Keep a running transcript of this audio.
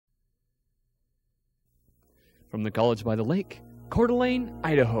from the College by the Lake, Coeur d'Alene,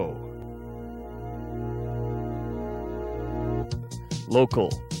 Idaho.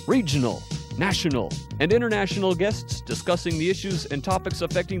 Local, regional, national, and international guests discussing the issues and topics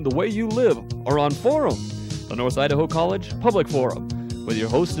affecting the way you live are on Forum, the North Idaho College Public Forum, with your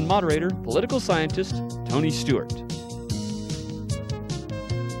host and moderator, political scientist Tony Stewart.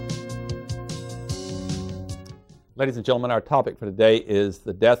 Ladies and gentlemen, our topic for today is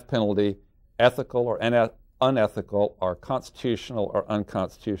the death penalty, ethical or unethical, or constitutional or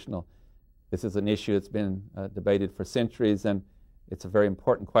unconstitutional. This is an issue that's been debated for centuries, and it's a very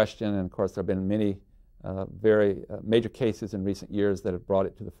important question. And of course, there have been many very major cases in recent years that have brought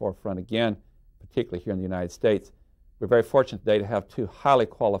it to the forefront again, particularly here in the United States. We're very fortunate today to have two highly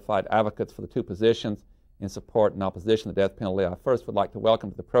qualified advocates for the two positions in support and opposition to the death penalty. I first would like to welcome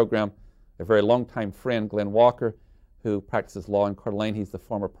to the program a very longtime friend, Glenn Walker, who practices law in Coeur d'Alene. He's the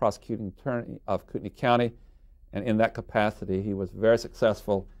former prosecuting attorney of Kootenai County, and in that capacity, he was very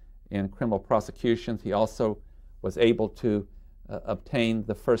successful in criminal prosecutions. He also was able to obtain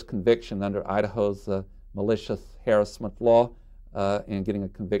the first conviction under Idaho's malicious harassment law in getting a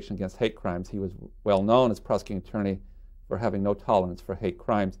conviction against hate crimes. He was well known as prosecuting attorney for having no tolerance for hate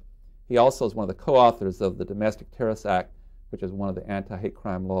crimes. He also is one of the co-authors of the Domestic Terrorist Act, which is one of the anti-hate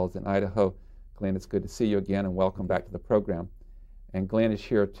crime laws in Idaho. Glenn, it's good to see you again, and welcome back to the program. And Glenn is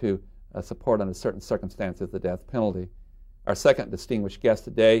here to support under certain circumstances the death penalty. Our second distinguished guest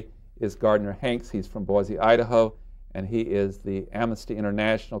today is Gardner Hanks. He's from Boise, Idaho, and he is the Amnesty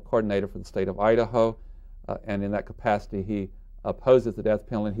International coordinator for the state of Idaho. And in that capacity, he opposes the death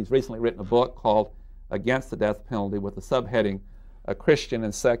penalty. He's recently written a book called Against the Death Penalty with the subheading Christian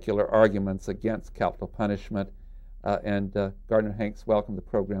and Secular Arguments Against Capital Punishment. Gardner Hanks, welcome to the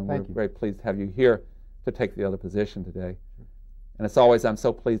program. We're very pleased to have you here to take the other position today. And as always, I'm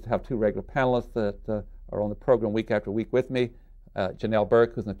so pleased to have two regular panelists that are on the program week after week with me. Janelle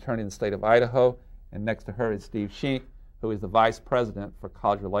Burke, who's an attorney in the state of Idaho, and next to her is Steve Schenck, who is the Vice President for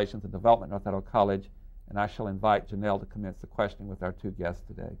College Relations and Development at North Idaho College. And I shall invite Janelle to commence the questioning with our two guests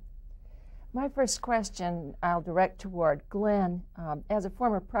today. My first question I'll direct toward Glenn. As a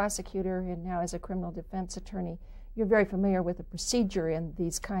former prosecutor and now as a criminal defense attorney, you're very familiar with the procedure in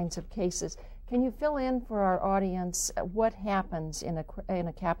these kinds of cases. Can you fill in for our audience what happens in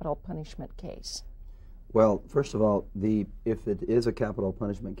a capital punishment case? Well, first of all, if it is a capital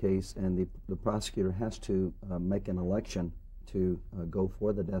punishment case and the prosecutor has to make an election to go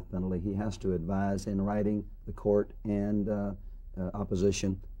for the death penalty, he has to advise in writing the court and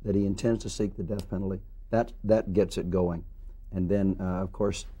opposition that he intends to seek the death penalty. That gets it going. And then, of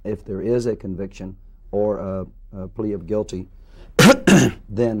course, if there is a conviction or a plea of guilty,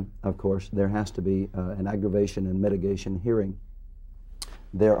 then, of course, there has to be an aggravation and mitigation hearing.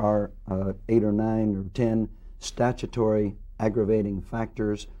 There are 8 or 9 or 10 statutory aggravating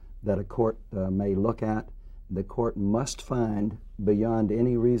factors that a court may look at. The court must find beyond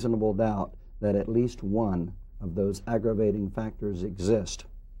any reasonable doubt that at least one of those aggravating factors exist,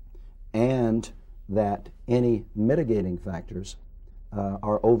 and that any mitigating factors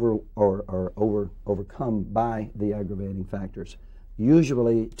are overcome by the aggravating factors.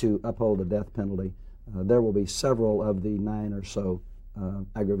 Usually, to uphold a death penalty, there will be several of the 9 or so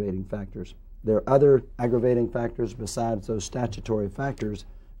aggravating factors. There are other aggravating factors besides those statutory factors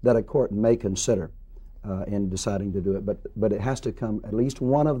that a court may consider in deciding to do it, but it has to come at least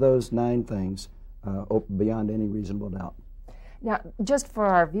one of those 9 things beyond any reasonable doubt. Now, just for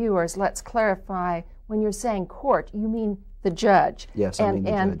our viewers, let's clarify, when you're saying court, you mean the judge. Yes, I mean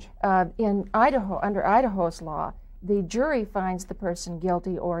the judge. In Idaho, under Idaho's law, the jury finds the person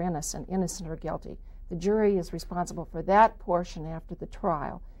guilty or innocent or guilty. The jury is responsible for that portion after the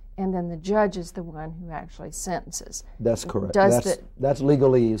trial, and then the judge is the one who actually sentences. That's correct. That's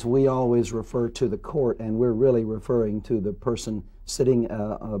legalese. We always refer to the court, and we're really referring to the person sitting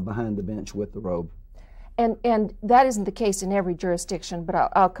behind the bench with the robe. And that isn't the case in every jurisdiction, but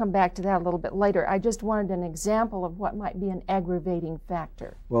I'll come back to that a little bit later. I just wanted an example of what might be an aggravating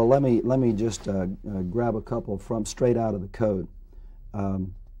factor. Well, let me just grab a couple from straight out of the code.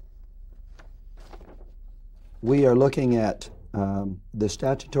 We are looking at the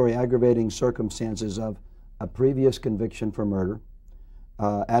statutory aggravating circumstances of a previous conviction for murder.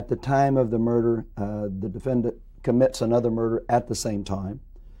 At the time of the murder, the defendant commits another murder at the same time.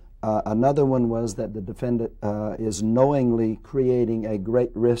 Another one was that the defendant is knowingly creating a great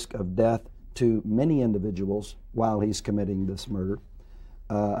risk of death to many individuals while he's committing this murder.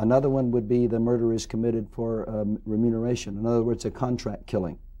 Another one would be the murder is committed for remuneration. In other words, a contract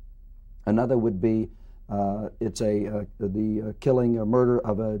killing. Another would be the killing or murder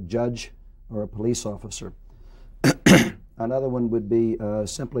of a judge or a police officer. Another one would be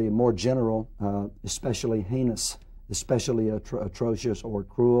simply more general, especially heinous, especially atrocious or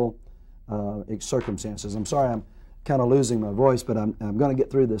cruel circumstances. I'm sorry, I'm kind of losing my voice, but I'm going to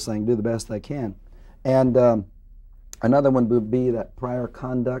get through this thing, do the best I can. And another one would be that prior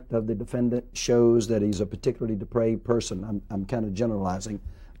conduct of the defendant shows that he's a particularly depraved person. I'm kind of generalizing.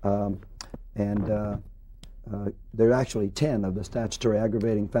 There are actually 10 of the statutory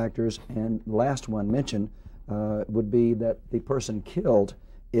aggravating factors, and the last one mentioned would be that the person killed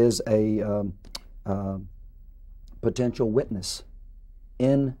is a potential witness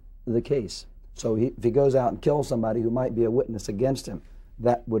in the case. So if he goes out and kills somebody who might be a witness against him,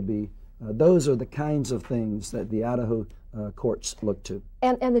 that would be, those are the kinds of things that the Idaho courts look to.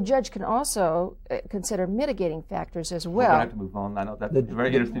 And the judge can also consider mitigating factors as well. We're going to have to move on. I know that's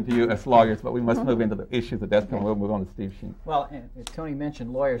very interesting to you as lawyers, but we must move into the issues of the death penalty. We'll move on to Steve Sheen. Well, and Tony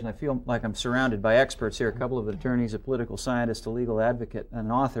mentioned lawyers, and I feel like I'm surrounded by experts here, a couple of attorneys, a political scientist, a legal advocate,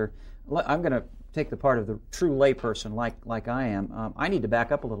 an author. I'm going to take the part of the true layperson like I am. I need to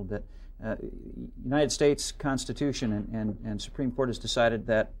back up a little bit. United States Constitution and Supreme Court has decided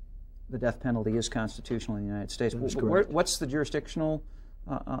that the death penalty is constitutional in the United States. What's the jurisdictional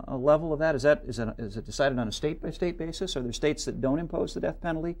level of that? Is it decided on a state-by-state basis? Are there states that don't impose the death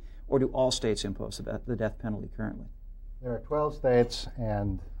penalty, or do all states impose the death penalty currently? There are 12 states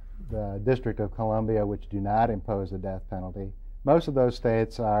and the District of Columbia which do not impose the death penalty. Most of those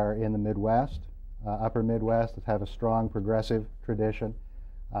states are in the Midwest, upper Midwest, that have a strong progressive tradition,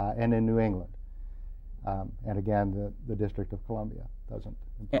 and in New England. And again, the District of Columbia doesn't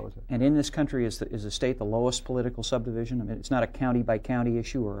impose it. And in this country, is the state the lowest political subdivision? I mean, it's not a county-by-county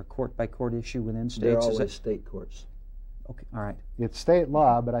issue or a court-by-court issue within states? They're always state courts. Okay, all right. It's state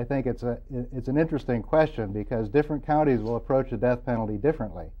law, but I think it's an interesting question because different counties will approach the death penalty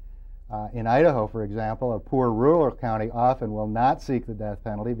differently. In Idaho, for example, a poor rural county often will not seek the death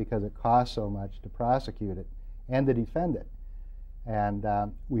penalty because it costs so much to prosecute it and to defend it. And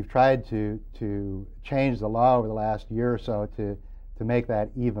we've tried to change the law over the last year or so to make that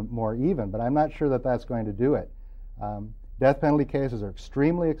more even, but I'm not sure that that's going to do it. Death penalty cases are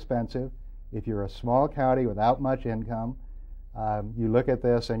extremely expensive. If you're a small county without much income, you look at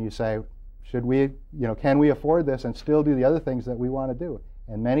this and you say, can we afford this and still do the other things that we want to do?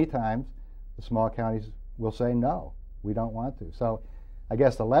 And many times, the small counties will say, no, we don't want to. So I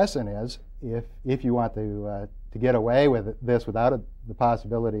guess the lesson is, if you want to get away with this without the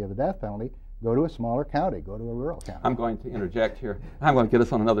possibility of the death penalty, go to a smaller county, go to a rural county. I'm going to interject here. I'm going to get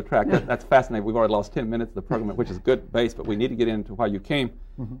us on another track. That's fascinating. We've already lost 10 minutes of the program, which is good base, but we need to get into why you came,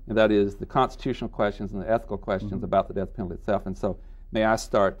 and that is the constitutional questions and the ethical questions about the death penalty itself. And so may I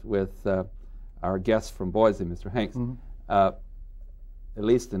start with our guest from Boise, Mr. Hanks. At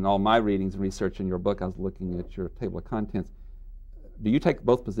least in all my readings and research in your book, I was looking at your table of contents. Do you take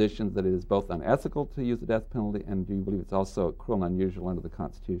both positions that it is both unethical to use the death penalty, and do you believe it's also cruel and unusual under the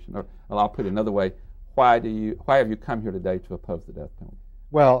Constitution? Or I'll put it another way: why have you come here today to oppose the death penalty?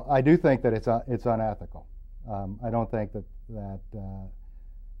 Well, I do think that it's unethical. I don't think that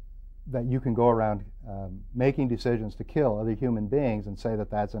you can go around making decisions to kill other human beings and say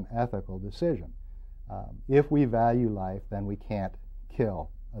that that's an ethical decision. If we value life, then we can't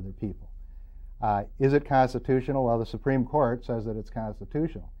kill other people. Is it constitutional? Well, the Supreme Court says that it's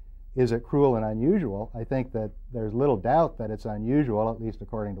constitutional. Is it cruel and unusual? I think that there's little doubt that it's unusual, at least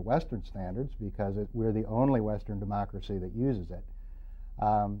according to Western standards, because we're the only Western democracy that uses it.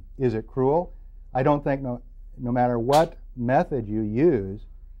 Is it cruel? I don't think no matter what method you use,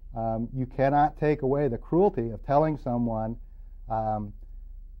 you cannot take away the cruelty of telling someone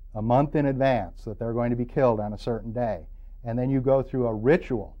a month in advance that they're going to be killed on a certain day. And then you go through a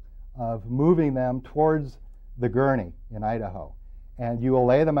ritual of moving them towards the gurney in Idaho. And you will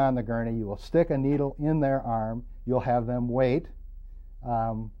lay them on the gurney, you will stick a needle in their arm, you'll have them wait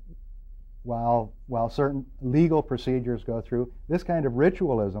while certain legal procedures go through. This kind of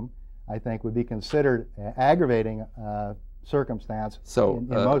ritualism, I think, would be considered aggravating circumstance in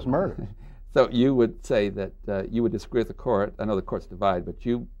most murders. So you would say that you would disagree with the court. I know the court's divided, but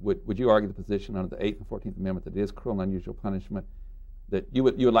would you argue the position under the 8th and 14th Amendment that it is cruel and unusual punishment, that you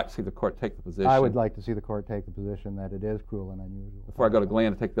would like to see the court take the position? I would like to see the court take the position that it is cruel and unusual. Before I go to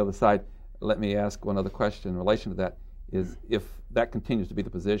Glenn to take the other side, let me ask one other question in relation to that. Is if that continues to be the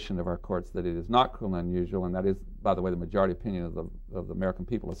position of our courts, that it is not cruel and unusual, and that is, by the way, the majority opinion of the American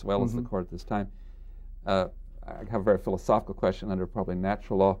people as well as the court at this time, I have a very philosophical question under probably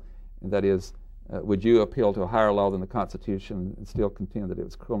natural law, and that is, would you appeal to a higher law than the Constitution and still contend that it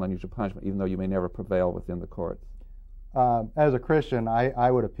was cruel and unusual punishment, even though you may never prevail within the courts? As a Christian,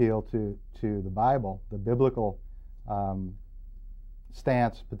 I would appeal to the Bible, the biblical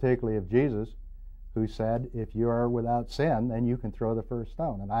stance, particularly of Jesus, who said, if you are without sin, then you can throw the first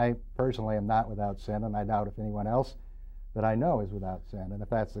stone. And I personally am not without sin, and I doubt if anyone else that I know is without sin. And if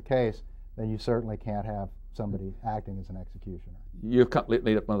that's the case, then you certainly can't have somebody acting as an executioner. You've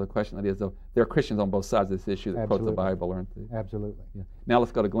completely up another question. That is, though, there are Christians on both sides of this issue that quote the Bible, aren't they? Absolutely. Yeah. Now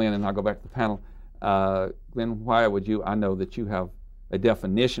let's go to Glenn, and I'll go back to the panel. Glenn, why would you? I know that you have a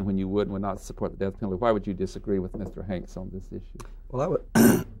definition when you would and would not support the death penalty. Why would you disagree with Mr. Hanks on this issue? Well, I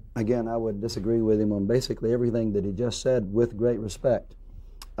would, again, I would disagree with him on basically everything that he just said with great respect.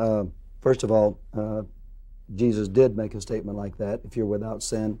 First of all, Jesus did make a statement like that, if you're without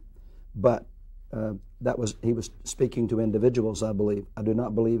sin, but he was speaking to individuals, I believe. I do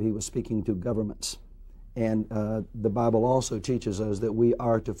not believe he was speaking to governments. And the Bible also teaches us that we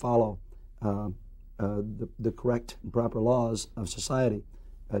are to follow the correct and proper laws of society,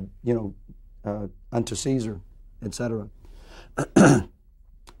 unto Caesar, etc.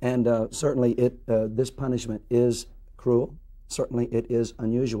 And certainly this punishment is cruel. Certainly it is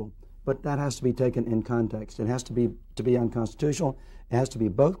unusual. But that has to be taken in context. It has to be unconstitutional. It has to be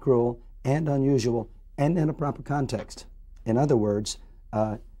both cruel and unusual and in a proper context. In other words,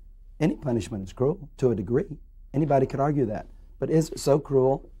 any punishment is cruel to a degree. Anybody could argue that. But is it so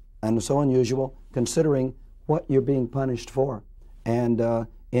cruel and so unusual considering what you're being punished for? And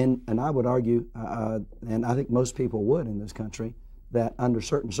I would argue, and I think most people would in this country, that under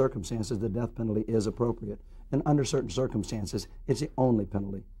certain circumstances the death penalty is appropriate. And under certain circumstances, it's the only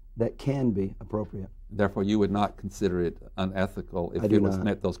penalty that can be appropriate. Therefore, you would not consider it unethical if it was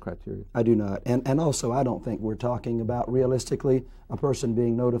met those criteria? I do not. And also, I don't think we're talking about realistically a person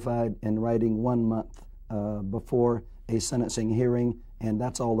being notified in writing 1 month before a sentencing hearing, and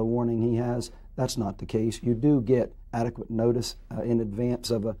that's all the warning he has. That's not the case. You do get adequate notice in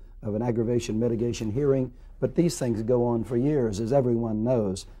advance of an aggravation mitigation hearing, but these things go on for years, as everyone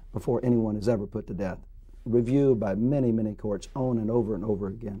knows, before anyone is ever put to death. Reviewed by many, many courts on and over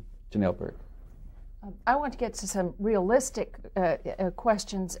again. Janelle Burke. I want to get to some realistic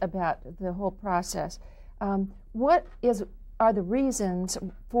questions about the whole process. What are the reasons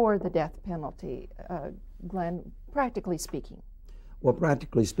for the death penalty, Glenn, practically speaking? Well,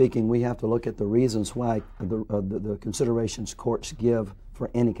 practically speaking, we have to look at the reasons why the considerations courts give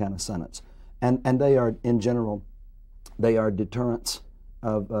for any kind of sentence. And they are, in general, they are deterrents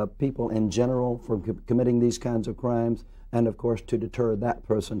of people in general from committing these kinds of crimes, and of course to deter that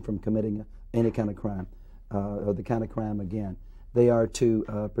person from committing any kind of crime, or the kind of crime again. They are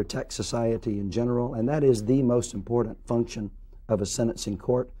to protect society in general, and that is the most important function of a sentencing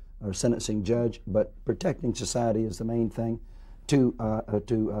court or sentencing judge, but protecting society is the main thing. To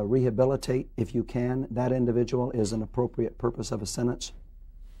rehabilitate, if you can, that individual is an appropriate purpose of a sentence,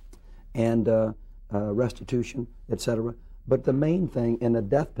 and restitution, etc. But the main thing in a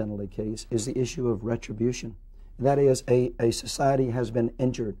death penalty case is the issue of retribution. That is, a society has been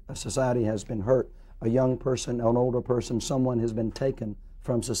injured, a society has been hurt, a young person, an older person, someone has been taken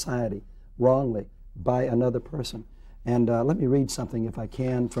from society wrongly by another person. And let me read something, if I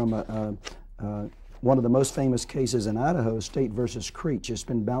can, from one of the most famous cases in Idaho, State versus Creech. It's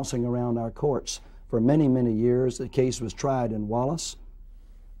been bouncing around our courts for many, many years. The case was tried in Wallace,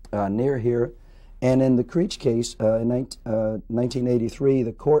 near here. And in the Creech case, in 1983,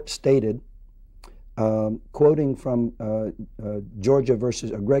 the court stated, quoting from Georgia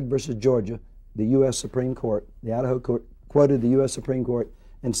versus Gregg versus Georgia, the U.S. Supreme Court, the Idaho court quoted the U.S. Supreme Court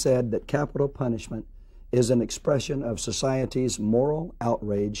and said that capital punishment is an expression of society's moral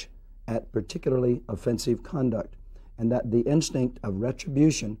outrage at particularly offensive conduct, and that the instinct of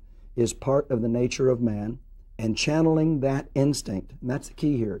retribution is part of the nature of man, and channeling that instinct, and that's the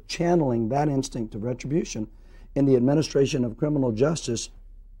key here, channeling that instinct of retribution in the administration of criminal justice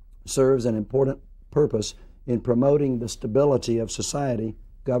serves an important purpose in promoting the stability of society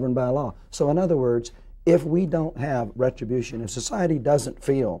governed by law. So in other words, if we don't have retribution, if society doesn't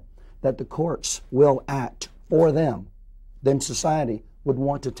feel that the courts will act for them, then society would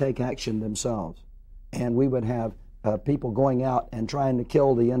want to take action themselves. And we would have people going out and trying to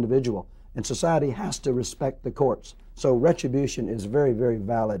kill the individual. And society has to respect the courts. So retribution is a very, very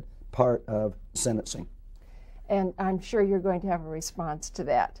valid part of sentencing. And I'm sure you're going to have a response to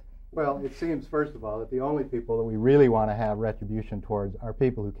that. Well, it seems, first of all, that the only people that we really want to have retribution towards are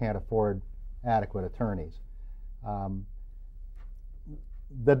people who can't afford adequate attorneys.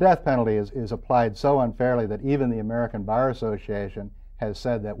 The death penalty is applied so unfairly that even the American Bar Association has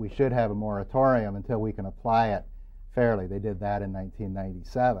said that we should have a moratorium until we can apply it fairly. They did that in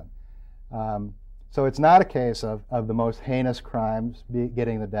 1997. So it's not a case of the most heinous crimes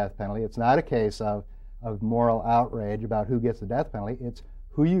getting the death penalty. It's not a case of of moral outrage about who gets the death penalty. It's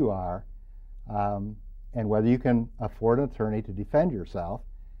who you are, and whether you can afford an attorney to defend yourself,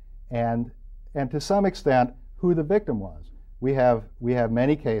 and to some extent who the victim was. We have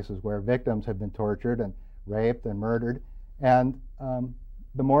many cases where victims have been tortured and raped and murdered, and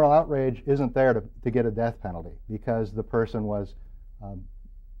the moral outrage isn't there to get a death penalty because the person was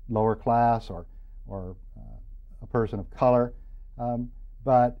lower class or a person of color.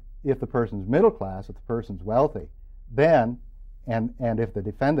 But if the person's middle class, if the person's wealthy, then, and if the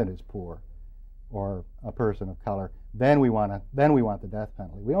defendant is poor or a person of color, then we want the death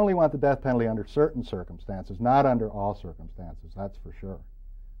penalty. We only want the death penalty under certain circumstances, not under all circumstances. That's for sure.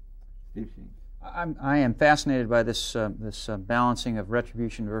 I am fascinated by this balancing of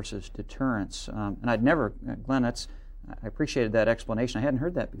retribution versus deterrence, and I'd never, Glenn, I appreciated that explanation. I hadn't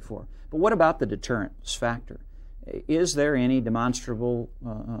heard that before. But what about the deterrence factor? Is there any demonstrable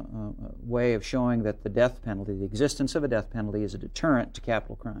way of showing that the death penalty, the existence of a death penalty, is a deterrent to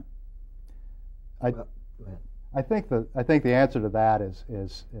capital crime? I think the answer to that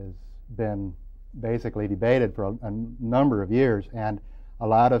is been basically debated for a number of years, and a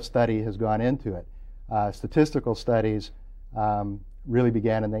lot of study has gone into it. Statistical studies really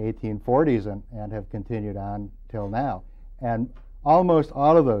began in the 1840s and have continued on till now. And almost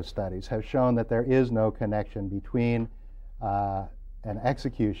all of those studies have shown that there is no connection between an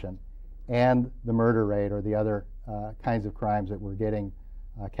execution and the murder rate or the other kinds of crimes that we're getting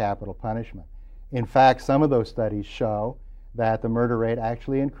capital punishment. In fact, some of those studies show that the murder rate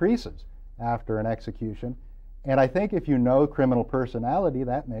actually increases after an execution. And I think if you know criminal personality,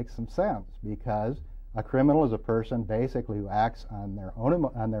 that makes some sense, because a criminal is a person basically who acts on their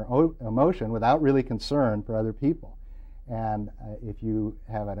own emotion without really concern for other people. And if you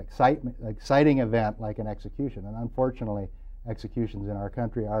have an exciting event like an execution, and unfortunately executions in our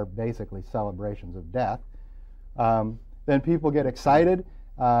country are basically celebrations of death, then people get excited,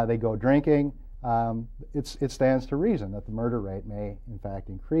 they go drinking. It stands to reason that the murder rate may, in fact,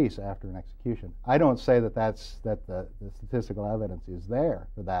 increase after an execution. I don't say that the statistical evidence is there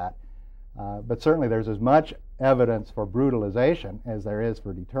for that, but certainly there's as much evidence for brutalization as there is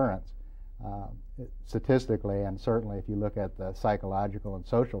for deterrence, statistically, and certainly if you look at the psychological and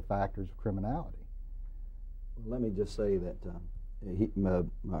social factors of criminality. Let me just say that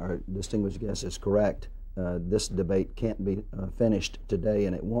our distinguished guest is correct. This debate can't be finished today,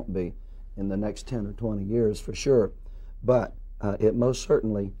 and it won't be in the next 10 or 20 years for sure, but it most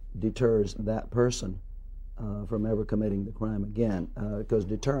certainly deters that person from ever committing the crime again, because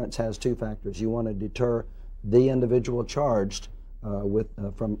deterrence has two factors. You want to deter the individual charged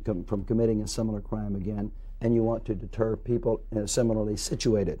from committing a similar crime again, and you want to deter people similarly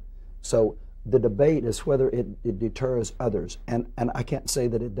situated. So the debate is whether it deters others, and I can't say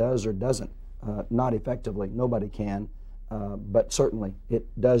that it does or doesn't, not effectively. Nobody can. But certainly it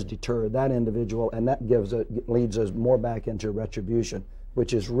does deter that individual, and that leads us more back into retribution,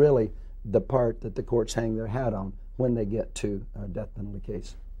 which is really the part that the courts hang their hat on when they get to a death penalty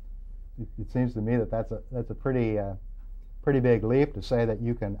case. It seems to me that that's a pretty big leap to say that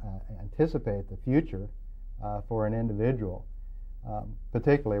you can anticipate the future for an individual,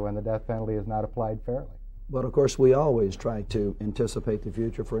 particularly when the death penalty is not applied fairly. But of course, we always try to anticipate the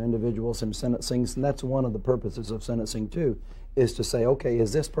future for individuals in sentencing, and that's one of the purposes of sentencing too, is to say, okay,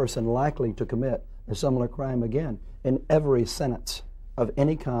 is this person likely to commit a similar crime again? In every sentence of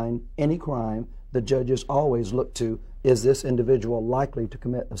any kind, any crime, the judges always look to, is this individual likely to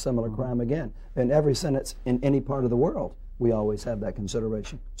commit a similar crime again? In every sentence in any part of the world, we always have that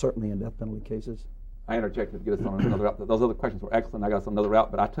consideration, certainly in death penalty cases. I interjected to get us on another route. Those other questions were excellent. I got us on another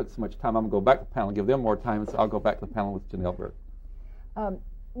route, but I took so much time. I'm going to go back to the panel and give them more time, so I'll go back to the panel with Janelle Burke.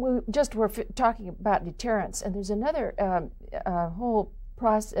 We're talking about deterrence, and there's another whole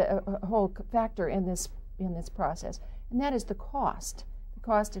factor in this process, and that is the cost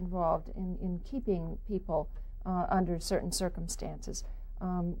involved in keeping people under certain circumstances.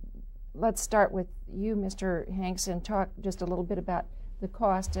 Let's start with you, Mr. Hanks, and talk just a little bit about the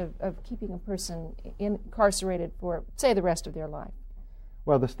cost of keeping a person incarcerated for, say, the rest of their life.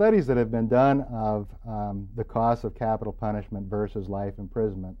 Well, the studies that have been done of the cost of capital punishment versus life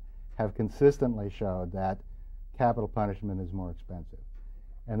imprisonment have consistently showed that capital punishment is more expensive.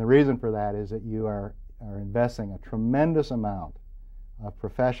 And the reason for that is that you are investing a tremendous amount of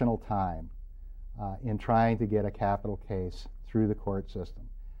professional time in trying to get a capital case through the court system.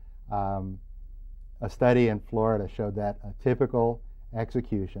 A study in Florida showed that a typical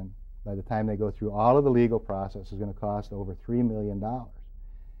execution, by the time they go through all of the legal process, is going to cost over $3 million.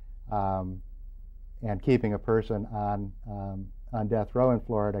 And keeping a person on death row in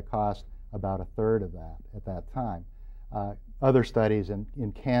Florida costs about a third of that at that time. Other studies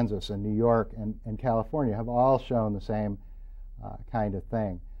in Kansas and New York and California have all shown the same kind of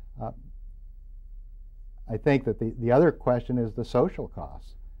thing. I think that the other question is the social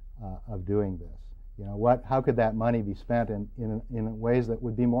costs of doing this. You know, how could that money be spent in ways that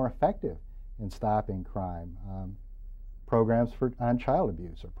would be more effective in stopping crime? Programs on child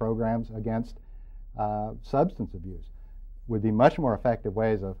abuse or programs against substance abuse would be much more effective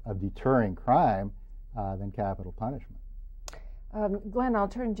ways of deterring crime than capital punishment. Glenn, I'll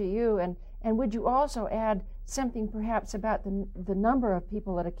turn to you, and would you also add something perhaps about the number of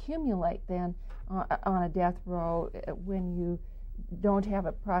people that accumulate then on a death row when you don't have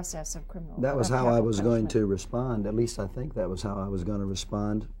a process of criminal punishment? That was how I was going to respond. At least I think that was how I was going to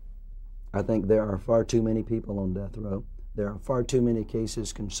respond. I think there are far too many people on death row. There are far too many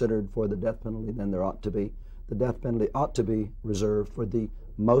cases considered for the death penalty than there ought to be. The death penalty ought to be reserved for the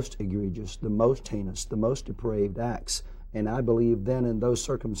most egregious, the most heinous, the most depraved acts. And I believe then in those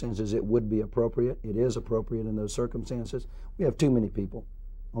circumstances it would be appropriate. It is appropriate in those circumstances. We have too many people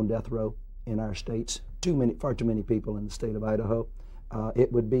on death row in our states, far too many people in the state of Idaho.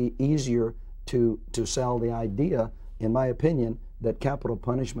 It would be easier to sell the idea, in my opinion, that capital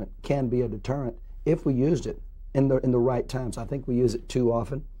punishment can be a deterrent if we used it in the right times. I think we use it too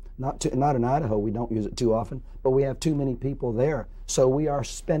often. Not in Idaho, we don't use it too often, but we have too many people there. So we are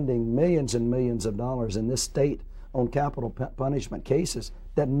spending millions and millions of dollars in this state on capital punishment cases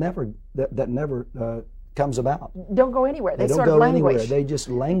that never comes about. Don't go anywhere. They don't sort go of languish. anywhere. They just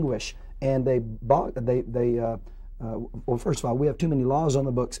languish, and well, first of all, we have too many laws on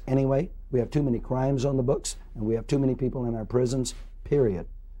the books anyway. We have too many crimes on the books, and we have too many people in our prisons, period.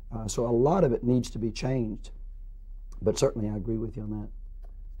 So a lot of it needs to be changed. But certainly I agree with you on that.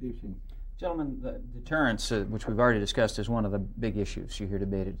 Steve. Gentlemen, the deterrence, which we've already discussed, is one of the big issues you hear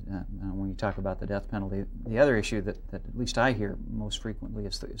debated when you talk about the death penalty. The other issue that at least I hear most frequently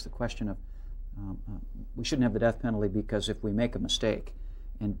is the question of we shouldn't have the death penalty because if we make a mistake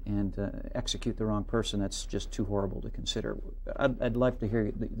and execute the wrong person, that's just too horrible to consider. I'd like to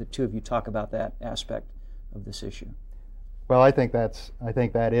hear the two of you talk about that aspect of this issue. Well, I think that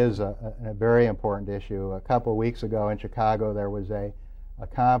is a very important issue. A couple of weeks ago in Chicago, there was a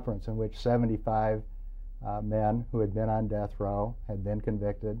conference in which 75 men who had been on death row, had been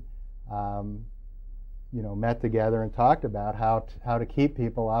convicted, met together and talked about how to keep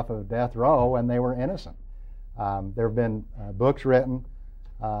people off of death row when they were innocent. There have been books written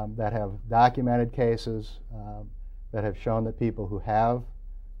that have documented cases that have shown that people who have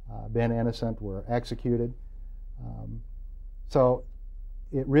been innocent were executed. So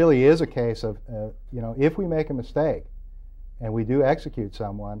it really is a case of, if we make a mistake and we do execute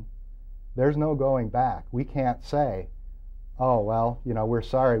someone, there's no going back. We can't say, oh, well, we're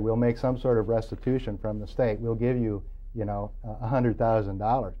sorry, we'll make some sort of restitution from the state. We'll give you,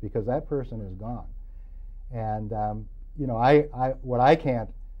 $100,000 because that person is gone. And, what I can't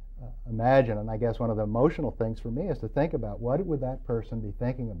imagine, and I guess one of the emotional things for me is to think about what would that person be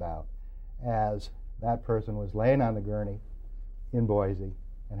thinking about as that person was laying on the gurney in Boise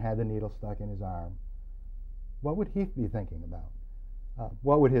and had the needle stuck in his arm. What would he be thinking about?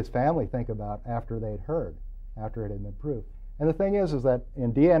 What would his family think about after they'd heard, after it had been proved? And the thing is that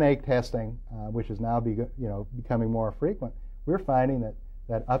in DNA testing, which is now becoming more frequent, we're finding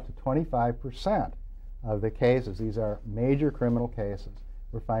that up to 25% of the cases, these are major criminal cases,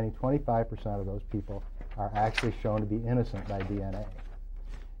 we're finding 25% of those people are actually shown to be innocent by DNA.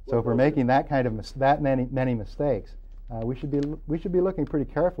 So if we're making that many mistakes, we should be looking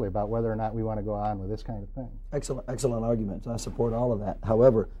pretty carefully about whether or not we want to go on with this kind of thing. Excellent arguments. I support all of that.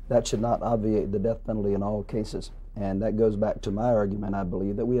 However, that should not obviate the death penalty in all cases, and that goes back to my argument. I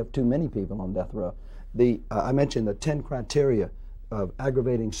believe that we have too many people on death row. I mentioned the 10 criteria of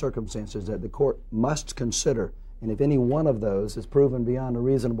aggravating circumstances that the court must consider, and if any one of those is proven beyond a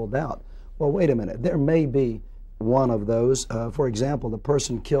reasonable doubt, well, wait a minute. There may be one of those. For example, the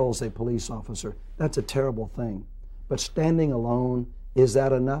person kills a police officer. That's a terrible thing. But standing alone, is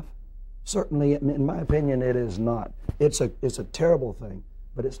that enough? Certainly, in my opinion, it is not. It's a terrible thing,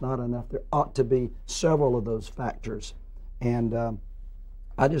 but it's not enough. There ought to be several of those factors. And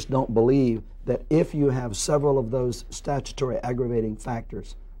I just don't believe that if you have several of those statutory aggravating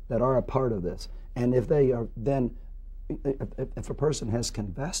factors that are a part of this, and if they are then, if a person has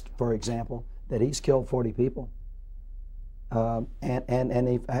confessed, for example, that he's killed 40 people,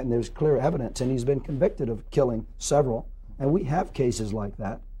 and there's clear evidence, and he's been convicted of killing several, and we have cases like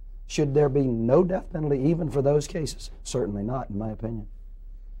that. Should there be no death penalty even for those cases? Certainly not, in my opinion.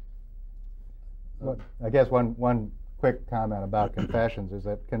 Well, I guess one quick comment about confessions is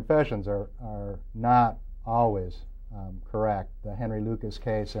that confessions are not always correct. The Henry Lucas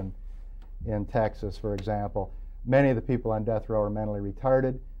case in Texas, for example, many of the people on death row are mentally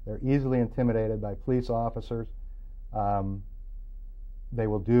retarded. They're easily intimidated by police officers. They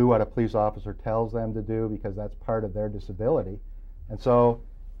will do what a police officer tells them to do because that's part of their disability. And so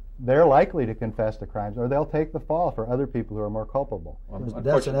they're likely to confess to crimes, or they'll take the fall for other people who are more culpable.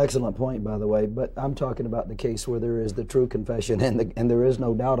 That's an excellent point, by the way, but I'm talking about the case where there is the true confession and there is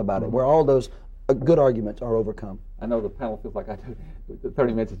no doubt about it, where all those good arguments are overcome. I know the panel feels like I do.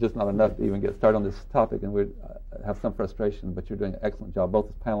 30 minutes is just not enough to even get started on this topic, and we have some frustration, but you're doing an excellent job, both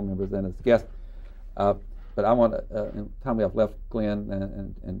as panel members and as guests. But I want to, in the time we have left, Glenn,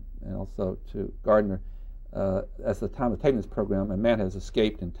 and also to Gardner, at the time of taking this program, a man has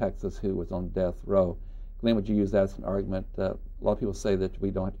escaped in Texas who was on death row. Glenn, would you use that as an argument? A lot of people say that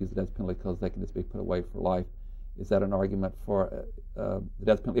we don't have to use the death penalty because they can just be put away for life. Is that an argument for the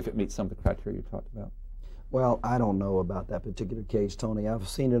death penalty if it meets some of the criteria you talked about? Well, I don't know about that particular case, Tony. I've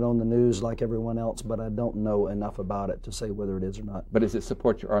seen it on the news like everyone else, but I don't know enough about it to say whether it is or not. But does it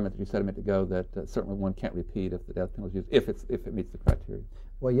support your argument that you said a minute ago that certainly one can't repeat if the death penalty is used, if it meets the criteria?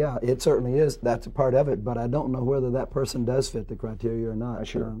 Well, yeah, it certainly is. That's a part of it, but I don't know whether that person does fit the criteria or not.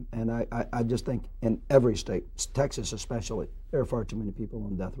 Sure. And I just think in every state, Texas especially, there are far too many people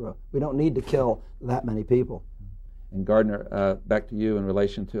on death row. We don't need to kill that many people. And Gardner, back to you in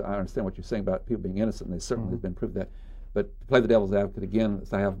relation to, I understand what you're saying about people being innocent, and they certainly have been proved that. But to play the devil's advocate again,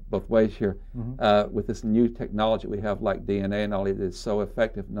 as I have both ways here, with this new technology we have like DNA and all, it is so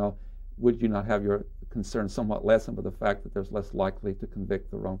effective now, would you not have your concern somewhat lessened by the fact that there's less likely to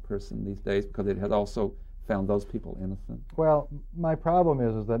convict the wrong person these days because it has also found those people innocent? Well, my problem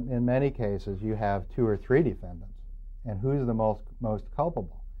is that in many cases you have 2 or 3 defendants, and who's the most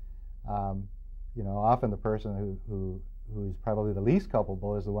culpable? You know, often the person who's probably the least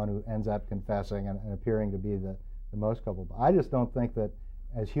culpable is the one who ends up confessing and appearing to be the most culpable. I just don't think that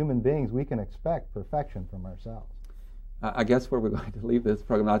as human beings we can expect perfection from ourselves. I guess where we're going to leave this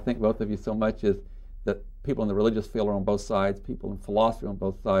program, and I thank both of you so much, is that people in the religious field are on both sides, people in philosophy are on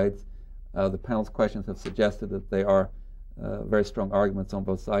both sides. The panel's questions have suggested that they are very strong arguments on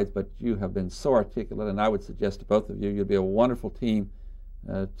both sides, but you have been so articulate, and I would suggest to both of you, you'd be a wonderful team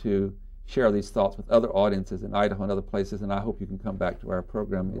to share these thoughts with other audiences in Idaho and other places, and I hope you can come back to our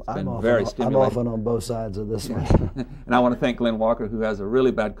program. It's been very stimulating. I'm often on both sides of this one. And I want to thank Glenn Walker, who has a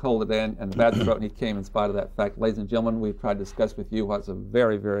really bad cold today and a bad throat, and he came in spite of that fact. Ladies and gentlemen, we've tried to discuss with you what's a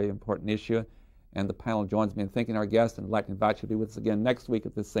very, very important issue, and the panel joins me in thanking our guests, and I'd like to invite you to be with us again next week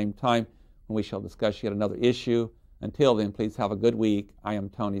at this same time when we shall discuss yet another issue. Until then, please have a good week. I am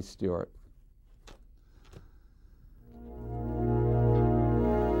Tony Stewart.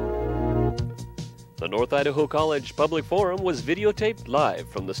 The North Idaho College Public Forum was videotaped live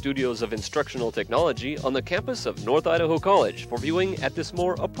from the studios of Instructional Technology on the campus of North Idaho College for viewing at this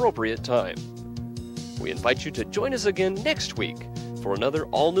more appropriate time. We invite you to join us again next week for another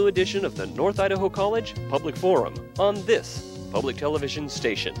all-new edition of the North Idaho College Public Forum on this public television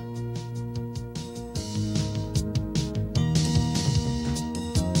station.